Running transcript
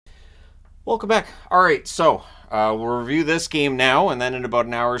Welcome back. All right, so we'll review this game now, and then in about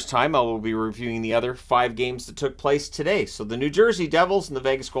an hour's time, I will be reviewing the other 5 games that took place today. So the New Jersey Devils and the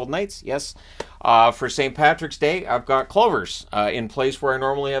Vegas Golden Knights, yes. For St. Patrick's Day, I've got clovers in place where I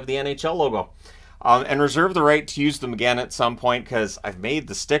normally have the NHL logo. And reserve the right to use them again at some point because I've made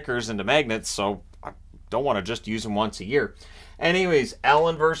the stickers into magnets, so I don't want to just use them once a year. Anyways,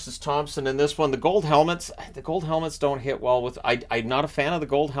 Allen versus Thompson in this one. The gold helmets don't hit well with... I'm not a fan of the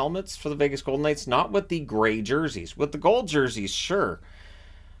gold helmets for the Vegas Golden Knights. Not with the gray jerseys. With the gold jerseys, sure.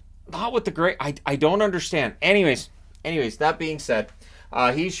 Not with the gray. I don't understand. Anyways, that being said,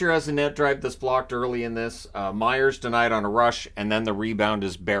 he sure has a net drive that's blocked early in this. Myers denied on a rush, and then the rebound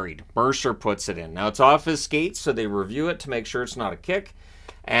is buried. Mercer puts it in. Now, it's off his skates, so they review it to make sure it's not a kick.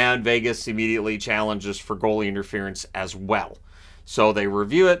 And Vegas immediately challenges for goalie interference as well. So they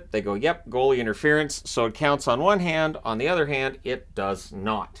review it. They go, yep, goalie interference. So it counts on one hand. On the other hand, it does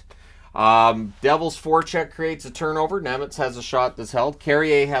not. Devils forecheck creates a turnover. Nemitz has a shot that's held.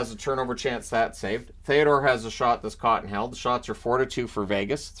 Carrier has a turnover chance that's saved. Theodore has a shot that's caught and held. The shots are 4-2 for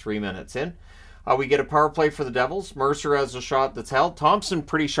Vegas, 3 minutes in. We get a power play for the Devils. Mercer has a shot that's held. Thompson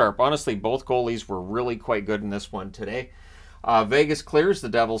pretty sharp. Honestly, both goalies were really quite good in this one today. Vegas clears. The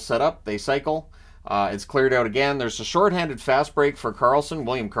Devils set up. They cycle. It's cleared out again. There's a shorthanded fast break for Karlsson.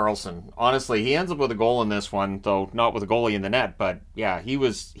 William Karlsson. Honestly, he ends up with a goal in this one, though not with a goalie in the net. But yeah, he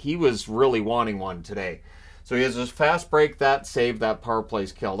was really wanting one today. So he has a fast break that saved. That power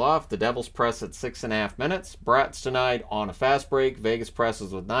play's killed off. The Devils press at 6.5 minutes. Bratt's denied on a fast break. Vegas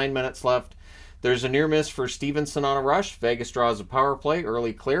presses with 9 minutes left. There's a near miss for Stevenson on a rush. Vegas draws a power play,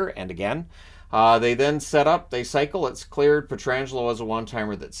 early clear, and again. They then set up, they cycle, it's cleared. Pietrangelo has a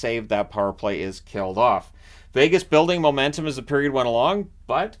one-timer that saved. That power play is killed off. Vegas building momentum as the period went along,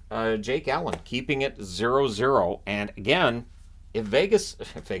 but Jake Allen keeping it 0-0. And again, if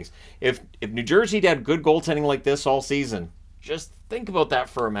New Jersey had good goaltending like this all season, just think about that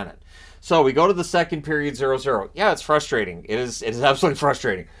for a minute. So we go to the second period, 0-0. Yeah, it's frustrating. It is absolutely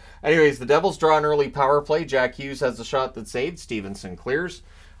frustrating. Anyways, the Devils draw an early power play. Jack Hughes has a shot that's saved. Stevenson clears.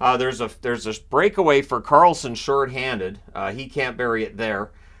 There's a breakaway for Karlsson shorthanded. He can't bury it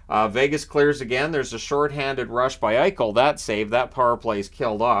there. Vegas clears again. There's a shorthanded rush by Eichel. That save. That power play is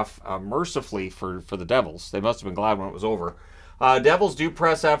killed off mercifully for the Devils. They must have been glad when it was over. Devils do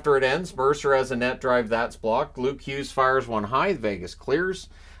press after it ends. Mercer has a net drive. That's blocked. Luke Hughes fires one high. Vegas clears.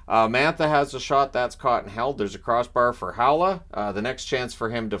 Mantha has a shot. That's caught and held. There's a crossbar for Howla. The next chance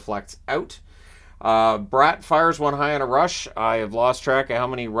for him deflects out. Bratt fires one high on a rush. I have lost track of how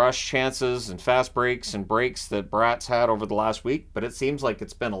many rush chances and fast breaks and breaks that Bratt's had over the last week, but it seems like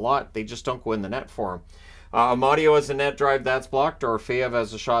it's been a lot. They just don't go in the net for him. Amadio has a net drive that's blocked. Orfeev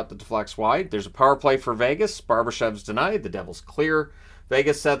has a shot that deflects wide. There's a power play for Vegas. Barbashev's denied. The Devils clear.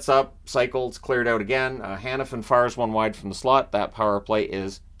 Vegas sets up, cycles, cleared out again. Hanifin fires one wide from the slot. That power play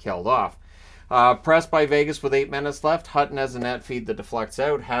is killed off. Pressed by Vegas with 8 minutes left. Hutton has a net feed that deflects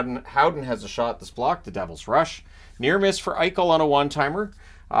out. Howden has a shot that's blocked. The Devils rush. Near miss for Eichel on a one-timer.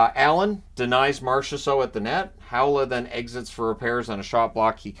 Allen denies Marchessault at the net. Howla then exits for repairs on a shot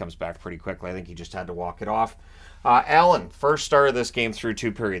block. He comes back pretty quickly. I think he just had to walk it off. Allen, first star of this game through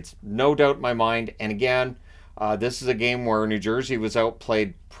 2 periods. No doubt in my mind. And again, this is a game where New Jersey was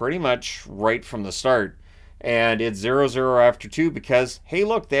outplayed pretty much right from the start. And it's 0-0 after 2 because, hey,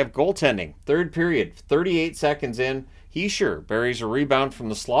 look, they have goaltending. Third period, 38 seconds in. He sure buries a rebound from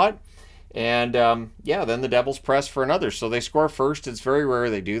the slot. And, yeah, then the Devils press for another. So they score first. It's very rare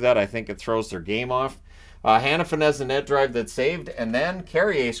they do that. I think it throws their game off. Hanifin has a net drive that's saved. And then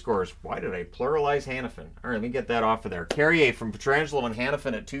Carrier scores. Why did I pluralize Hanifin? All right, let me get that off of there. Carrier from Pietrangelo and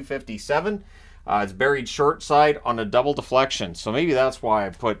Hanifin at 2:57. It's buried short side on a double deflection. So maybe that's why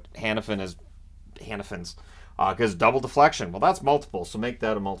I put Hanifin as Hanifin's. Because double deflection. Well, that's multiple, so make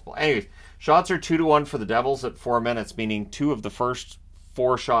that a multiple. Anyways, shots are 2-1 for the Devils at 4 minutes, meaning 2 of the first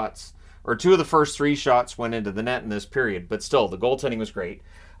 4 shots, or 2 of the first 3 shots went into the net in this period. But still, the goaltending was great.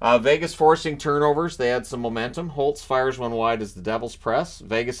 Vegas forcing turnovers. They had some momentum. Holtz fires one wide as the Devils press.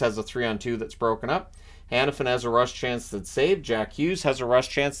 Vegas has a 3-on-2 that's broken up. Hanifin has a rush chance that's saved. Jack Hughes has a rush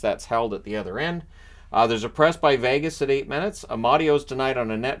chance that's held at the other end. There's a press by Vegas at 8 minutes. Amadio's denied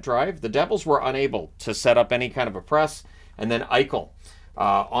on a net drive. The Devils were unable to set up any kind of a press. And then Eichel,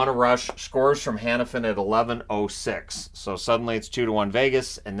 on a rush, scores from Hanifin at 11:06. So suddenly it's 2-1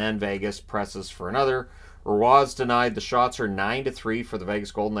 Vegas, and then Vegas presses for another. Roy's denied. The shots are 9-3 for the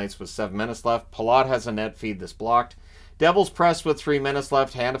Vegas Golden Knights with 7 minutes left. Palat has a net feed that's blocked. Devils press with 3 minutes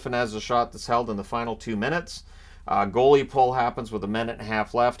left. Hanifin has a shot that's held in the final 2 minutes. Goalie pull happens with 1.5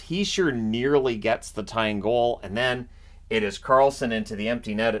 minutes left. He sure nearly gets the tying goal, and then It is Carlson into the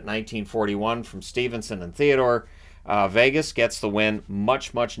empty net at 1941 from Stevenson and Theodore. Vegas gets the win.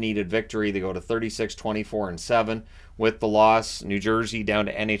 Much needed victory. They go to 36, 24, and 7 with the loss. New Jersey down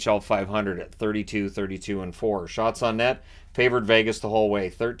to NHL 500 at 32, 32, and 4. Shots on net favored Vegas the whole way.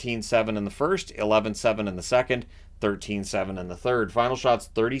 13-7 in the first, 11-7 in the second, 13-7 in the third. Final shots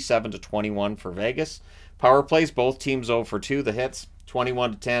 37-21 for Vegas. Power plays, both teams 0 for 2. The hits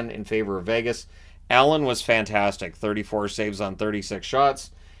 21-10 in favor of Vegas. Allen was fantastic. 34 saves on 36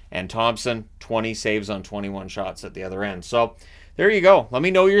 shots. And Thompson, 20 saves on 21 shots at the other end. So there you go. Let me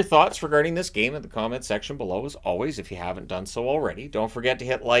know your thoughts regarding this game in the comment section below, as always, if you haven't done so already. Don't forget to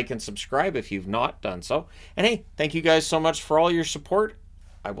hit like and subscribe if you've not done so. And hey, thank you guys so much for all your support.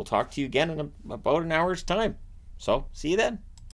 I will talk to you again in about an hour's time. So see you then.